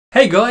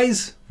Hey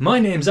guys, my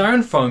name's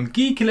Aaron from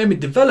Geeky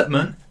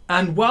Development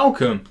and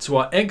welcome to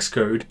our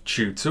Xcode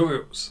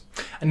tutorials.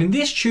 And in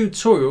this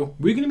tutorial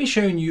we're going to be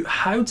showing you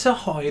how to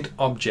hide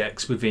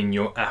objects within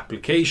your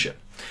application.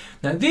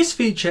 Now this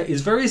feature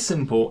is very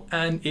simple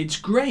and it's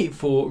great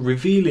for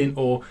revealing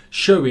or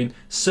showing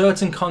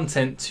certain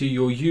content to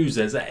your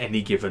users at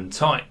any given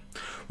time.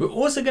 We're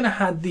also going to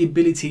have the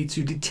ability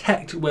to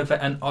detect whether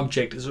an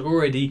object has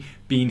already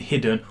been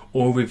hidden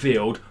or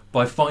revealed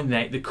by finding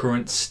out the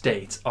current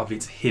state of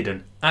its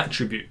hidden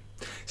attribute.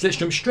 So let's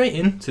jump straight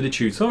into the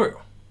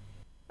tutorial.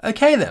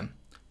 Okay then,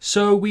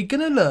 so we're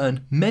going to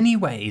learn many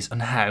ways on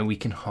how we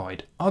can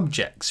hide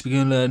objects. We're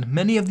going to learn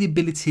many of the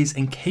abilities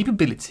and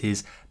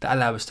capabilities that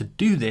allow us to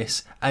do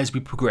this as we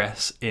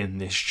progress in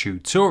this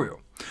tutorial.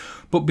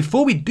 But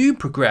before we do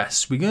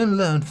progress, we're going to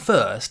learn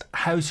first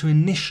how to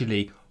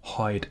initially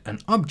hide an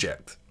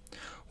object.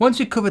 Once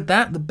we've covered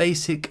that, the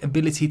basic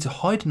ability to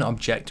hide an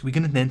object, we're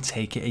going to then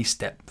take it a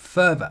step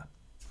further.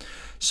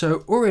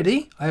 So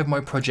already I have my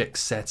project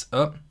set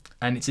up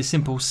and it's a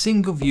simple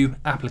single view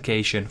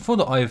application for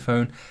the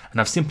iPhone, and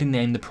I've simply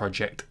named the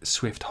project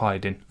Swift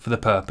Hiding for the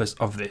purpose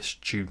of this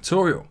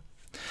tutorial.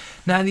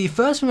 Now the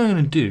first thing I'm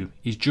going to do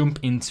is jump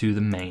into the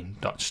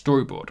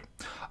main.storyboard.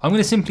 I'm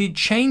going to simply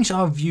change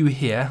our view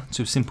here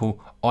to a simple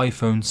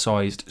iPhone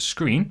sized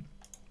screen.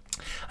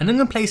 And I'm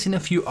going to place in a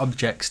few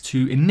objects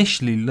to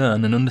initially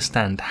learn and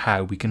understand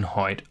how we can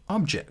hide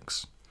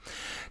objects.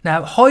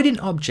 Now, hiding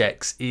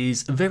objects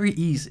is very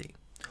easy.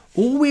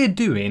 All we're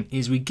doing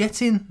is we're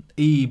getting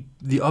the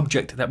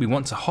object that we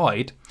want to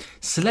hide,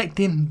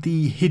 selecting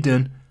the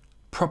hidden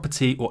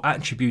property or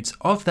attributes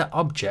of that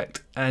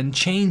object and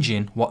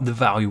changing what the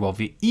value of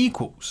it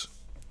equals.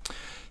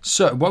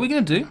 So what we're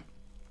going to do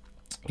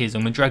is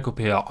I'm going to drag up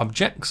here our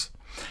objects.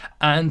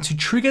 And to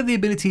trigger the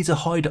ability to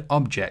hide an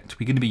object,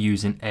 we're going to be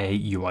using a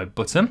UI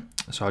button.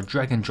 So I'll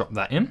drag and drop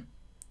that in.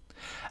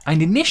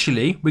 And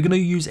initially, we're going to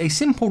use a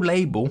simple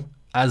label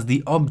as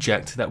the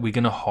object that we're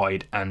going to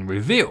hide and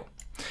reveal.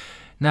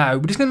 Now,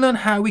 we're just going to learn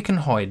how we can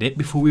hide it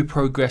before we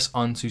progress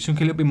on to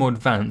something a little bit more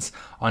advanced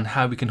on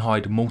how we can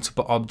hide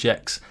multiple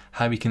objects,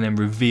 how we can then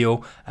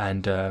reveal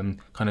and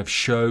kind of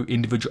show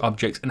individual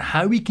objects, and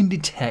how we can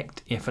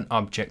detect if an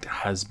object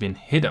has been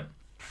hidden.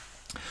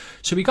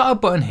 So we got a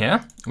button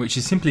here, which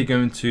is simply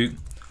going to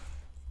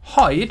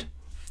hide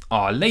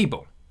our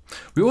label.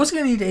 We're also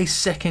going to need a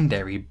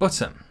secondary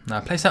button. Now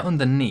I place that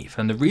underneath,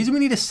 and the reason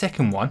we need a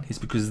second one is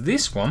because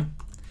this one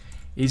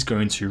is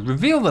going to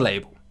reveal the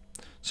label.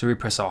 So we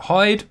press our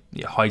hide,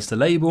 it hides the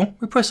label,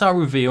 we press our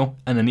reveal,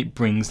 and then it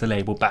brings the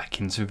label back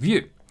into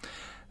view.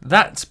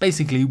 That's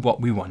basically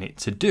what we want it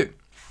to do.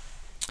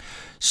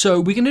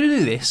 So we're going to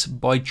do this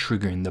by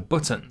triggering the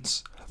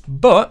buttons.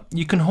 But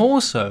you can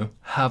also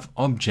have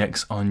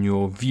objects on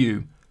your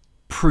view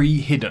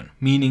pre-hidden,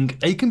 meaning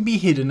they can be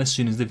hidden as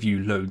soon as the view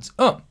loads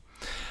up.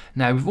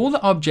 Now with all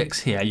the objects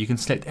here, you can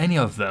select any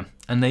of them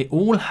and they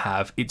all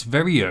have its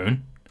very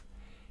own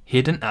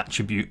hidden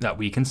attribute that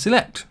we can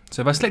select.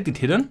 So if I selected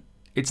hidden,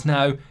 it's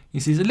now, you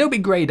see it's a little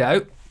bit grayed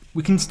out.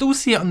 We can still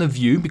see it on the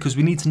view because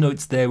we need to know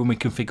it's there when we're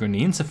configuring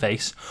the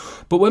interface.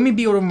 But when we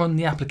build and run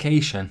the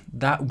application,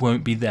 that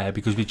won't be there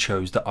because we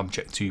chose the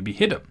object to be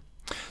hidden.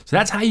 So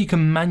that's how you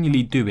can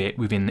manually do it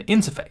within the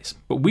interface.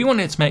 But we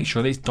wanted to make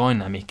sure that it's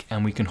dynamic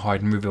and we can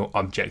hide and reveal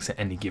objects at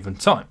any given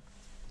time.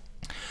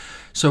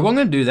 So what I'm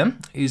going to do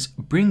then is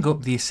bring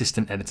up the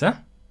assistant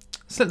editor,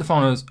 select the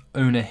file as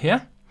owner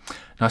here.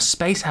 Now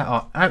space out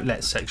our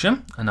outlet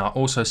section and I'll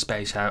also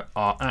space out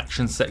our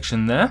action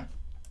section there.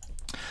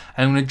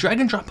 And I'm going to drag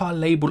and drop our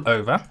label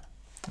over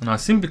and I'll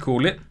simply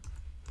call it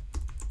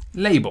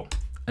label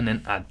and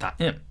then add that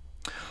in.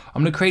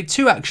 I'm going to create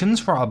two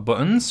actions for our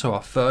buttons. So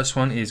our first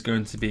one is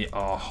going to be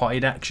our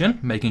hide action,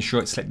 making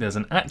sure it's selected as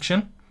an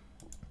action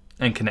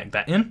and connect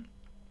that in.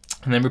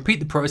 And then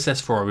repeat the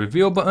process for our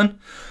reveal button,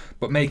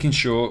 but making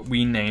sure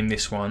we name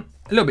this one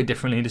a little bit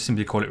differently, just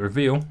simply call it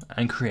reveal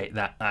and create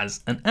that as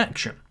an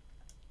action.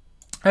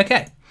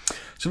 Okay,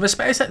 so let's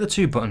space out the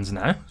two buttons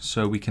now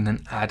so we can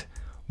then add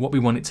what we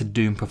want it to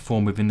do and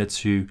perform within the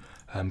two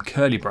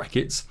curly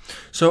brackets.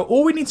 So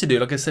all we need to do,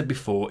 like I said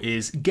before,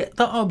 is get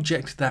the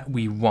object that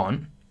we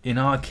want. In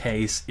our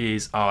case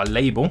is our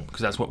label,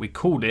 because that's what we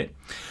called it.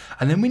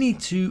 And then we need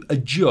to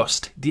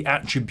adjust the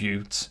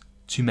attributes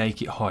to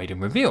make it hide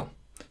and reveal.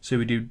 So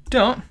we do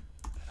dot,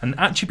 and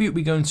the attribute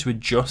we're going to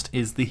adjust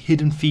is the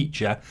hidden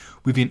feature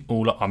within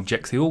all our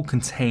objects. They all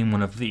contain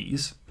one of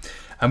these.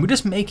 And we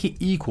just make it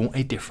equal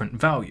a different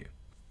value.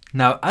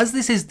 Now, as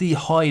this is the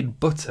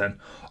hide button,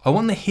 I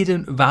want the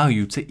hidden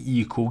value to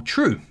equal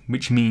true,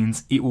 which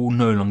means it will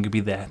no longer be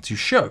there to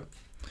show.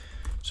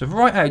 So if I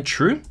write out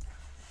true,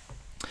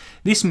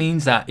 this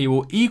means that it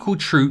will equal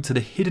true to the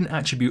hidden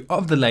attribute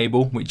of the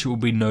label, which will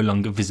be no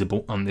longer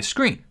visible on the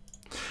screen.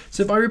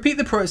 So if I repeat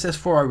the process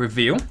for our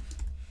reveal,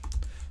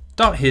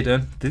 dot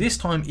hidden to this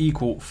time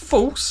equal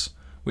false,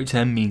 which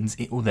then means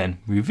it will then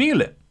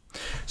reveal it.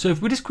 So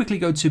if we just quickly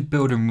go to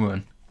build and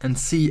run and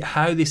see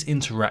how this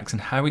interacts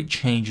and how it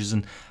changes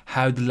and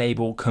how the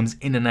label comes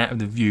in and out of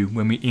the view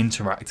when we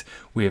interact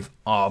with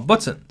our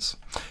buttons.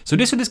 So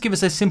this will just give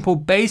us a simple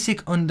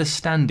basic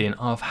understanding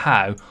of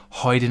how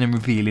hiding and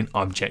revealing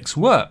objects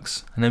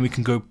works. And then we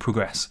can go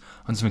progress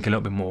on something a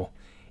little bit more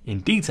in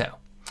detail.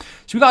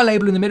 So we've got a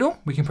label in the middle.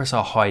 We can press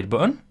our hide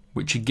button,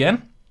 which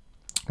again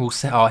will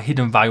set our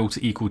hidden value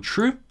to equal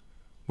true,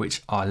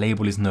 which our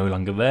label is no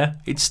longer there.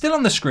 It's still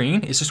on the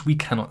screen, it's just we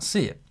cannot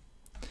see it.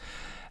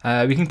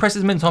 We can press it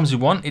as many times as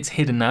we want. It's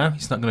hidden now.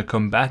 It's not going to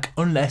come back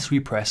unless we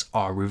press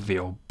our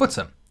reveal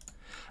button.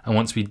 And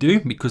once we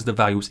do, because the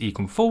value is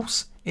equal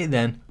false, it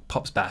then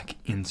pops back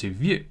into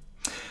view.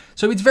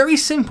 So it's very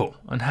simple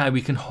on how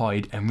we can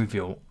hide and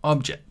reveal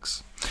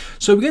objects.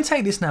 So we're going to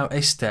take this now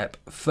a step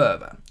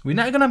further. We're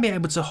now going to be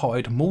able to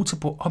hide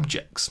multiple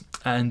objects.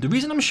 And the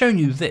reason I'm showing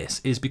you this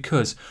is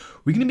because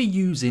we're going to be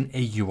using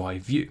a UI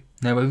view.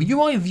 Now a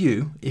UI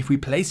view, if we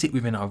place it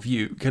within our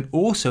view, can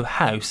also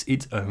house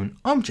its own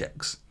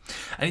objects.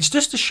 And it's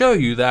just to show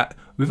you that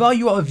with our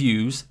UI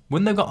views,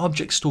 when they've got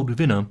objects stored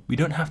within them, we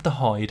don't have to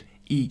hide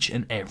each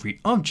and every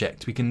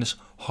object. We can just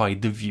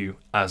hide the view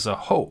as a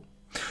whole.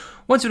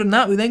 Once we've done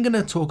that, we're then going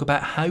to talk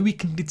about how we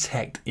can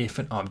detect if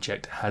an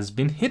object has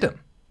been hidden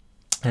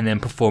and then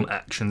perform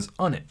actions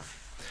on it.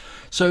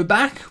 So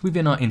back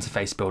within our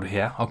interface builder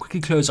here, I'll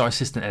quickly close our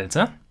assistant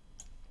editor.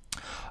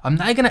 I'm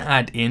now going to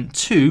add in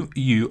 2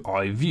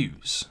 UI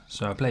views.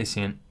 So I'll place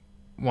in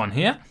one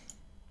here.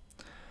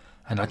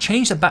 And I'll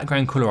change the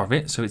background color of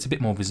it so it's a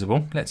bit more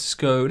visible. Let's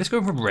go for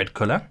a red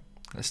color.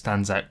 That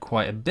stands out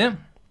quite a bit.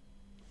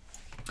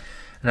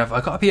 And if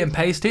I copy and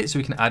paste it so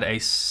we can add a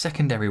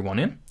secondary one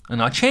in.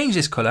 And I'll change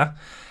this color.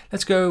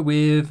 Let's go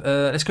with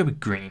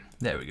green.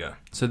 There we go.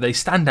 So they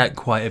stand out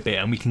quite a bit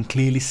and we can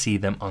clearly see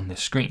them on the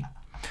screen.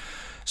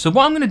 So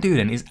what I'm going to do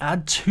then is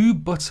add 2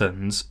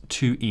 buttons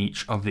to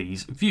each of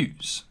these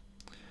views.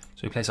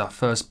 So we place our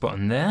first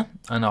button there,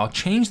 and I'll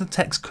change the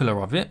text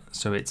color of it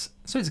so it's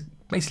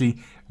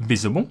basically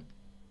visible.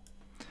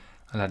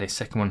 I'll add a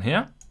second one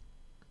here.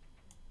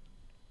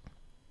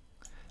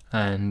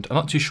 And I'm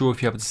not too sure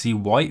if you're able to see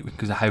white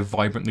because of how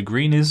vibrant the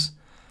green is.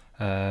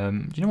 You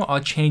know what? I'll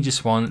change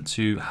this one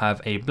to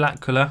have a black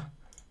color.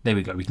 There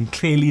we go. We can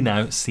clearly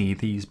now see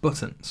these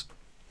buttons.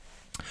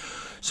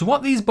 So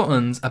what these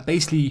buttons are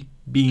basically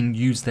being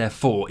used there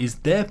for is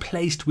they're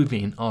placed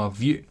within our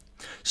view.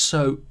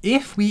 So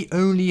if we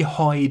only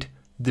hide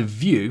the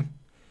view,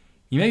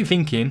 you may be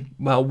thinking,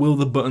 well, will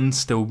the buttons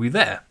still be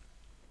there?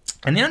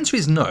 And the answer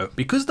is no,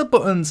 because the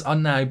buttons are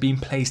now being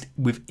placed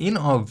within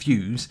our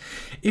views.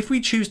 If we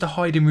choose to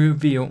hide and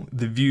reveal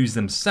the views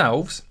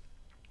themselves,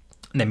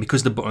 then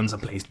because the buttons are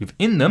placed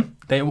within them,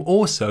 they will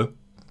also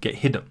get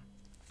hidden.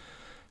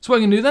 So what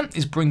I'm going to do then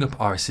is bring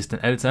up our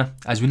assistant editor,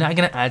 as we're now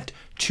going to add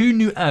 2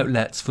 new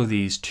outlets for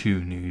these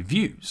 2 new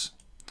views.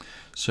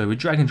 So we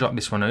drag and drop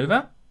this one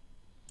over,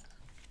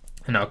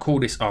 and I'll call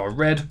this our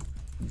red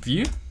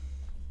view.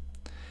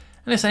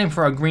 And the same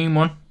for our green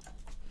one,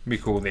 we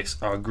call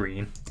this our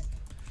green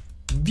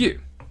view.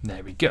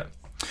 There we go.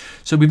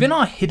 So within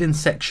our hidden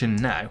section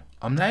now,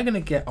 I'm now going to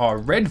get our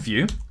red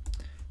view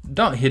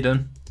dot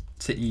hidden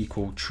to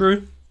equal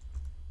true,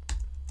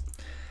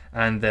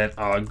 and then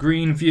our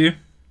green view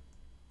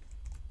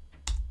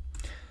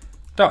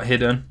dot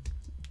hidden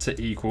to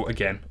equal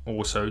again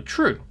also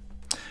true.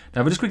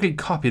 Now we'll just quickly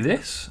copy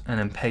this and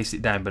then paste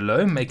it down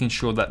below, making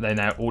sure that they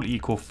now all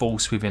equal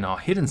false within our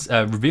hidden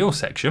reveal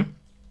section.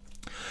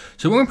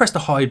 So when we press the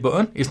hide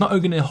button, it's not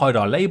only going to hide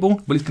our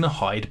label, but it's going to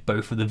hide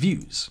both of the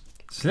views.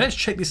 So let's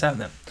check this out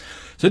then.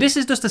 So this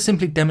is just to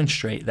simply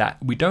demonstrate that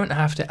we don't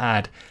have to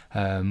add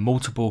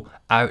multiple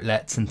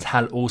outlets and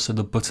tell also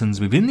the buttons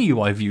within the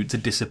UI view to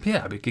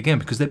disappear. Again,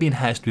 because they're being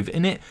housed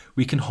within it,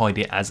 we can hide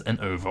it as an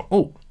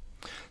overall.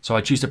 So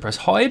I choose to press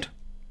hide,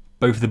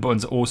 both of the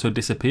buttons are also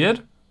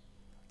disappeared,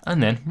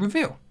 and then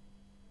reveal.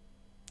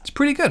 It's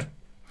pretty good.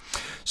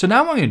 So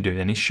now what I'm going to do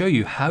then is show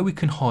you how we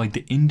can hide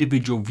the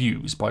individual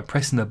views by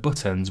pressing the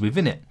buttons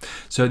within it.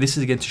 So this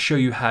is again to show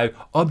you how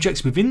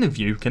objects within the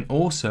view can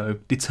also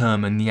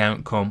determine the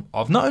outcome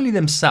of not only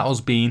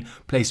themselves being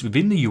placed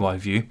within the UI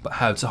view, but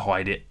how to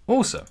hide it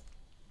also.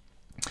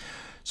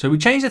 So we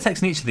change the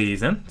text in each of these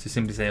then to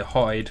simply say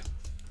hide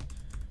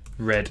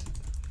red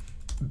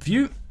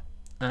view,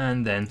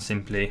 and then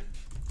simply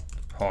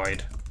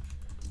hide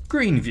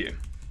green view.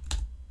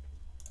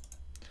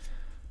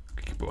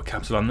 Put a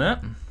capital on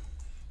there.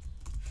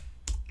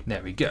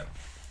 There we go.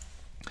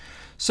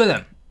 So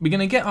then we're going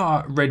to get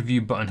our red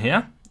view button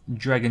here,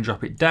 drag and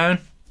drop it down,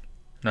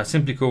 and I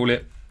simply call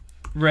it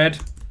red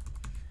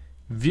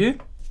view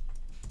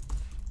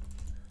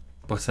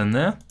button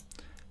there.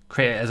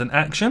 Create it as an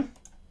action,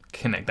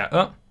 connect that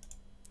up,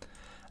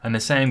 and the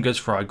same goes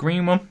for our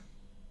green one.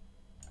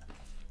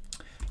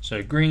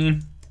 So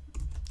green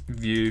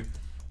view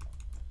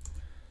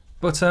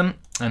button,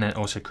 and then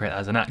also create that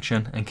as an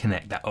action and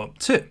connect that up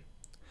too.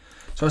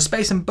 So I'll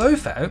space them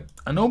both out,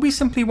 and all we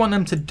simply want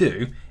them to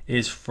do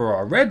is for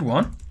our red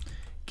one,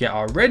 get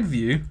our red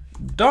view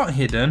dot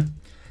hidden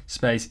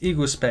space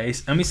equals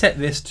space, and we set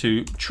this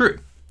to true.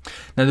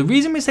 Now the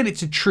reason we set it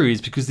to true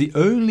is because the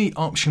only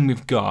option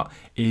we've got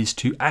is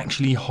to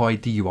actually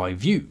hide the UI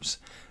views.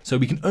 So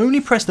we can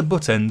only press the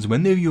buttons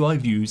when the UI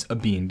views are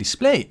being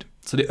displayed.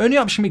 So the only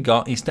option we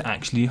got is to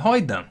actually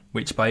hide them,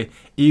 which by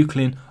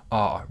equaling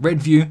our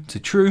red view to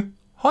true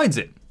hides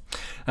it.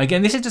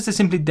 Again, this is just to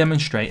simply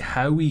demonstrate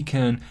how we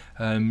can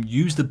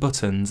use the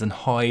buttons and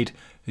hide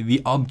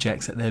the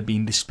objects that they're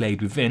being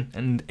displayed within.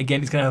 And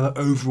again, it's going to have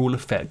an overall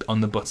effect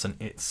on the button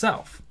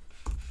itself.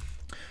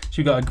 So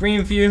we've got a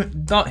green view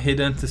dot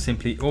hidden to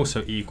simply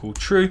also equal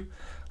true,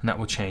 and that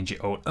will change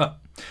it all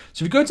up.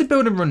 So if we go to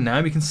build and run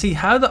now, we can see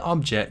how the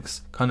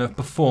objects kind of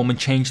perform and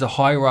change the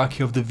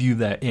hierarchy of the view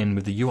they're in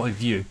with the UI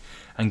view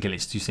and get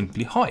it to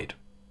simply hide.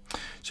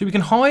 So we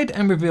can hide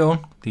and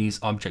reveal these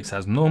objects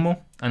as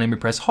normal, and then we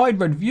press hide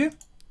red view,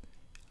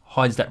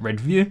 hides that red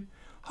view,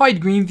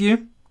 hide green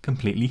view,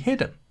 completely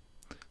hidden.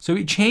 So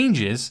it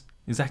changes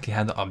exactly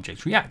how the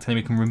objects react, and then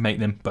we can make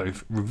them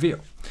both reveal.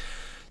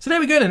 So there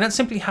we go then, that's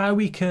simply how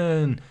we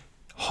can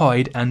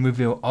hide and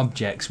reveal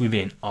objects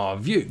within our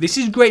view. This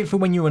is great for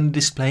when you want to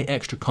display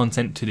extra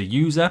content to the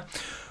user,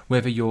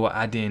 whether you're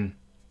adding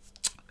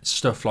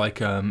stuff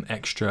like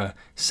extra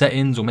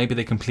settings, or maybe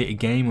they complete a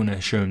game and want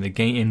to show them the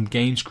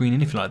game screen,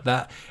 anything like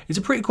that. It's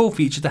a pretty cool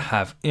feature to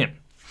have in.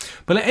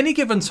 But at any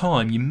given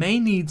time, you may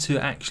need to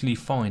actually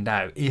find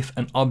out if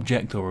an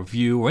object or a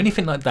view or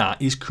anything like that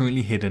is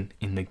currently hidden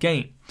in the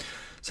game.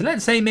 So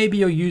let's say maybe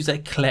your user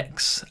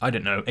collects, I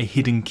don't know, a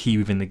hidden key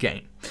within the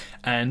game,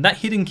 and that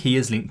hidden key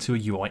is linked to a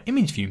UI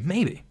image view,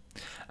 maybe.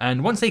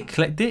 And once they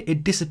collect it,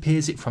 it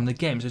disappears it from the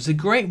game. So it's a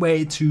great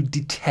way to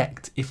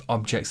detect if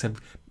objects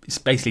have it's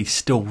basically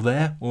still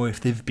there or if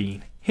they've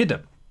been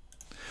hidden.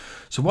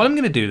 So what I'm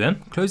going to do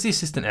then, close the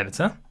assistant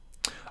editor.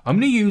 I'm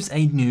going to use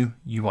a new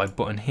UI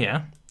button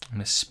here. I'm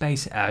going to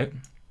space it out.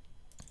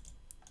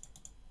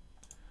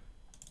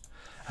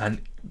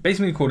 And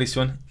basically call this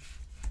one,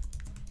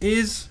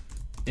 is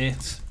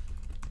it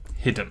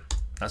hidden?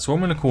 That's what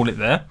I'm going to call it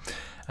there,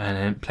 and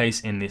then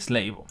place in this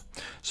label.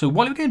 So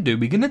what we're going to do,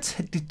 we're going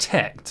to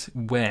detect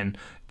when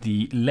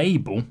the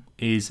label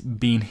is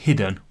being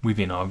hidden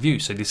within our view.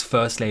 So this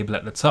first label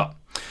at the top.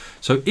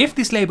 So if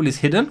this label is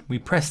hidden, we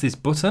press this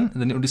button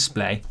and then it will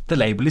display the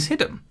label is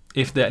hidden.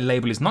 If the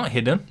label is not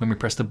hidden, when we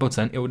press the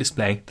button, it will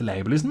display the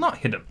label is not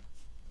hidden.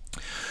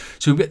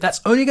 So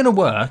that's only going to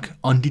work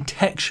on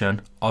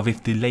detection of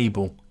if the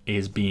label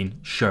is being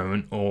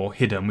shown or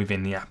hidden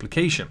within the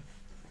application.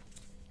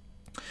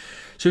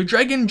 So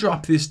drag and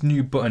drop this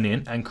new button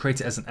in and create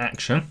it as an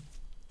action.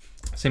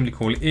 Simply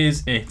call it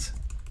is it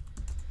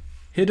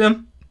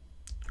hidden,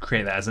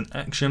 create that as an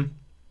action.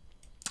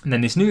 And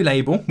then this new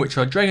label, which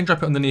I'll drag and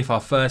drop it underneath our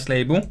first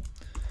label. And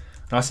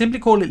I'll simply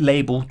call it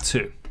label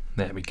 2.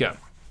 There we go.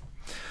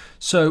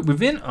 So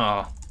within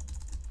our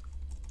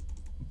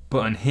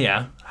button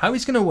here, how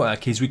it's going to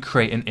work is we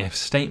create an if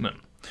statement.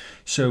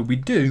 So we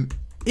do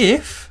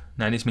if,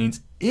 now this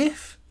means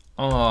if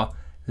our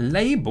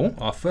label,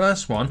 our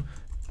first one,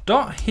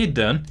 dot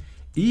hidden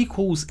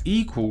equals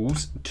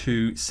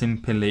to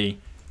simply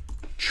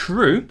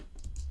true,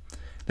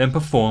 then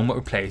perform what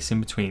we place in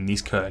between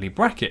these curly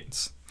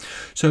brackets.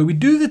 So we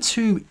do the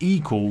two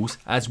equals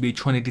as we're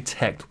trying to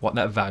detect what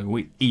that value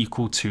is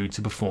equal to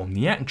perform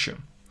the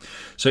action.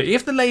 So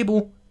if the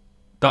label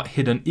dot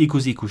hidden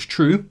equals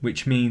true,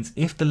 which means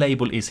if the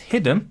label is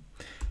hidden,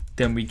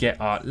 then we get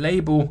our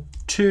label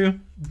 2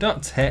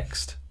 dot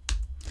text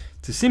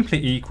to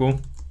simply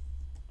equal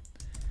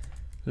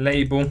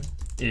label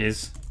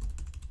is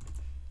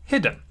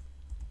hidden.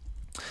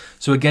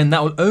 So again,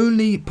 that will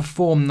only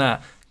perform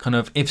that kind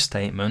of if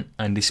statement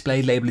and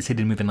display label is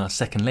hidden within our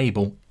second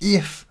label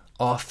if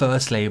our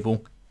first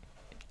label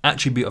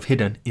attribute of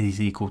hidden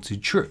is equal to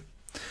true.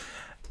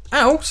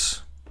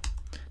 Else,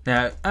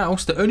 now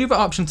else, the only other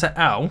option to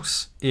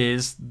else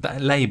is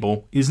that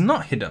label is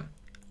not hidden.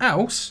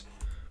 Else,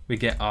 we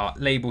get our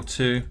label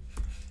 2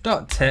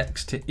 dot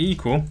text to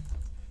equal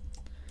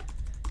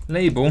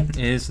label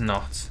is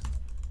not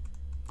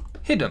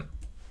hidden.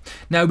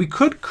 Now we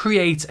could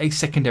create a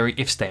secondary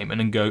if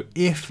statement and go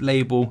if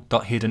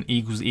label.hidden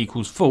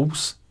equals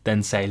false,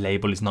 then say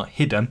label is not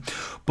hidden.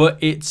 But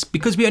it's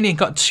because we only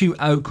got two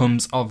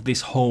outcomes of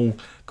this whole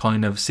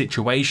kind of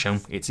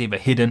situation. It's either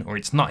hidden or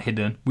it's not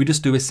hidden. We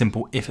just do a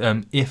simple if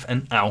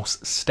and else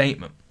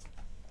statement.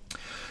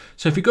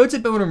 So if we go to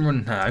build and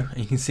run now,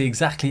 you can see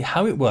exactly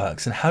how it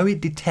works and how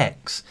it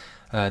detects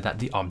that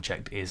the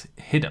object is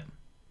hidden.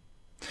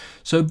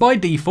 So by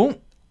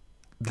default,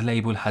 the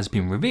label has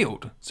been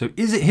revealed. So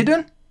is it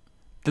hidden?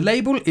 The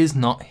label is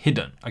not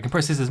hidden. I can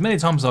press this as many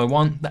times as I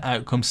want, the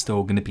outcome's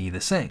still going to be the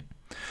same.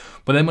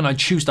 But then when I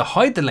choose to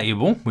hide the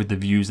label with the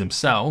views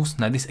themselves,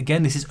 now this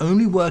is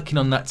only working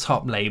on that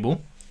top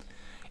label.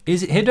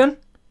 Is it hidden?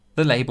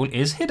 The label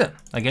is hidden.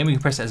 Again, we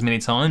can press it as many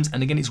times,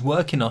 and again, it's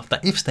working off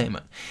that if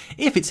statement.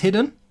 If it's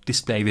hidden,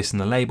 display this in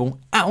the label.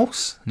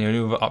 Else, the only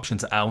other option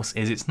to else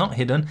is it's not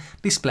hidden,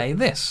 display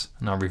this.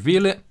 And I'll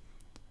reveal it.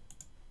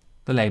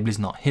 The label is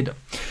not hidden.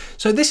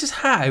 So this is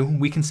how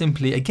we can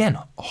simply, again,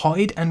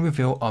 hide and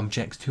reveal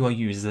objects to our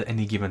users at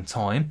any given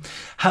time.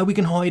 How we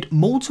can hide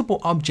multiple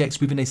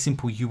objects within a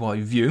simple UI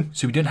view,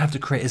 so we don't have to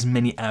create as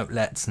many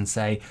outlets and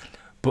say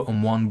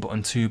button 1,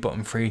 button 2,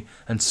 button 3,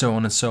 and so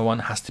on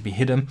has to be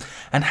hidden.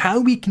 And how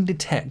we can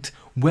detect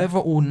whether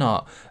or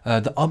not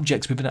the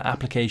objects within our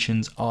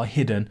applications are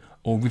hidden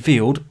or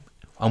revealed.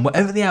 And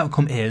whatever the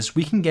outcome is,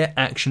 we can get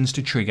actions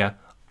to trigger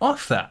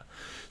off that.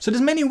 So there's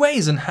many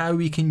ways on how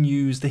we can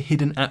use the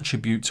hidden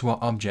attribute to our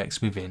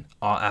objects within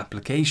our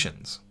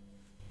applications.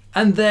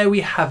 And there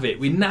we have it.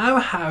 We now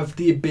have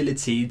the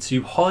ability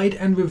to hide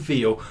and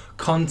reveal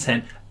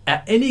content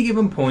at any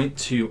given point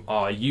to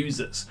our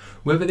users.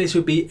 Whether this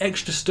would be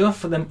extra stuff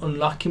for them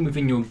unlocking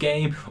within your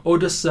game or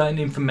just certain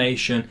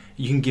information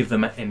you can give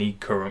them at any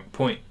current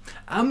point.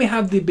 And we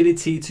have the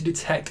ability to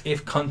detect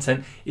if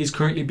content is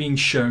currently being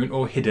shown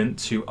or hidden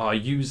to our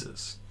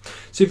users.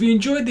 So if you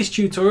enjoyed this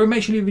tutorial,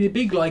 make sure you leave it a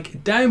big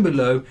like down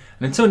below,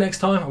 and until next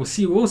time, I will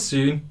see you all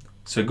soon,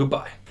 so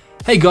goodbye.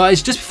 Hey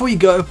guys, just before you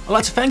go, I'd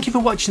like to thank you for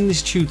watching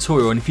this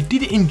tutorial, and if you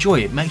did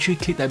enjoy it, make sure you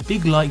click that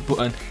big like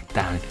button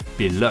down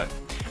below.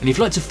 And if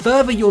you'd like to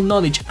further your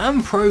knowledge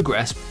and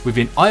progress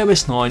within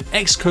iOS 9,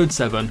 Xcode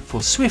 7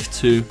 for Swift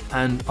 2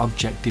 and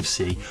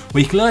Objective-C,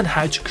 where you can learn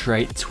how to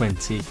create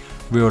 20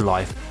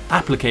 real-life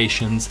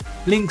applications,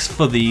 links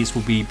for these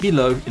will be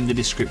below in the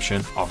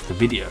description of the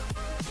video.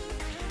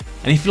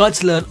 And if you'd like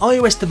to learn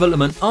iOS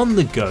development on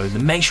the go,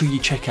 then make sure you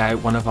check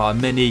out one of our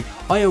many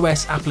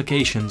iOS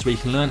applications where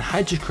you can learn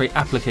how to create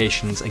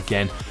applications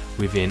again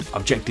within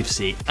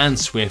Objective-C and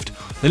Swift.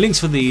 The links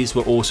for these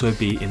will also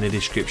be in the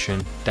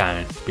description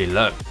down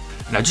below.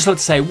 And I'd just like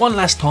to say one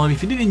last time,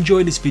 if you did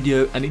enjoy this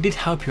video and it did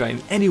help you out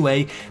in any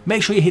way,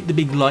 make sure you hit the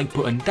big like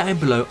button down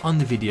below on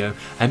the video,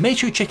 and make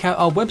sure you check out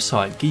our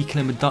website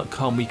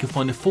geekylemon.com, where you can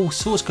find the full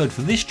source code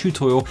for this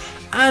tutorial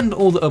and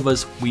all the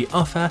others we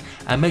offer.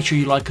 And make sure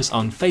you like us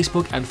on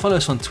Facebook and follow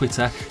us on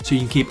Twitter so you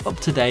can keep up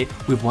to date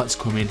with what's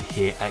coming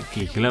here at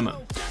Geeky Lemon.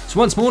 So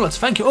once more, let's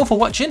thank you all for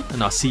watching,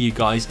 and I'll see you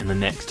guys in the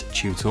next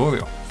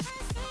tutorial.